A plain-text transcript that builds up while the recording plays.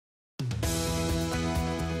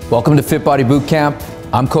Welcome to Fitbody Bootcamp.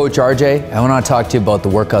 I'm Coach RJ. I want to talk to you about the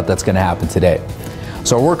workout that's going to happen today.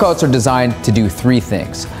 So our workouts are designed to do three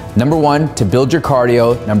things. Number one, to build your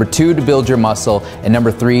cardio. Number two, to build your muscle. And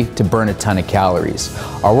number three, to burn a ton of calories.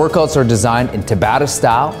 Our workouts are designed in Tabata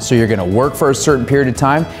style, so you're gonna work for a certain period of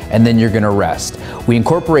time and then you're gonna rest. We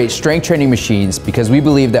incorporate strength training machines because we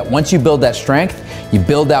believe that once you build that strength, you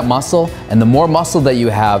build that muscle, and the more muscle that you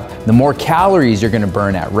have, the more calories you're gonna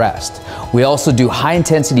burn at rest. We also do high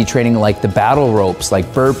intensity training like the battle ropes, like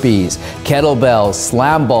burpees, kettlebells,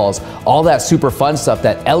 slam balls, all that super fun stuff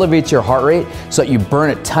that elevates your heart rate so that you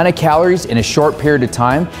burn a ton of calories in a short period of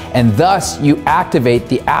time, and thus you activate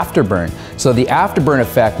the afterburn. So the afterburn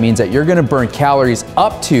effect means that you're gonna burn calories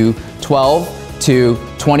up to 12 to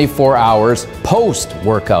 24 hours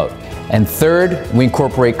post-workout. And third, we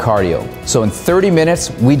incorporate cardio. So in 30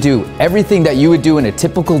 minutes, we do everything that you would do in a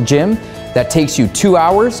typical gym that takes you 2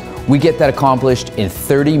 hours. We get that accomplished in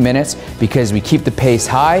 30 minutes because we keep the pace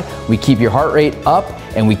high, we keep your heart rate up,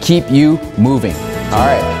 and we keep you moving. All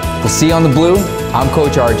right, we'll see you on the blue. I'm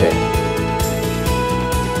Coach RJ.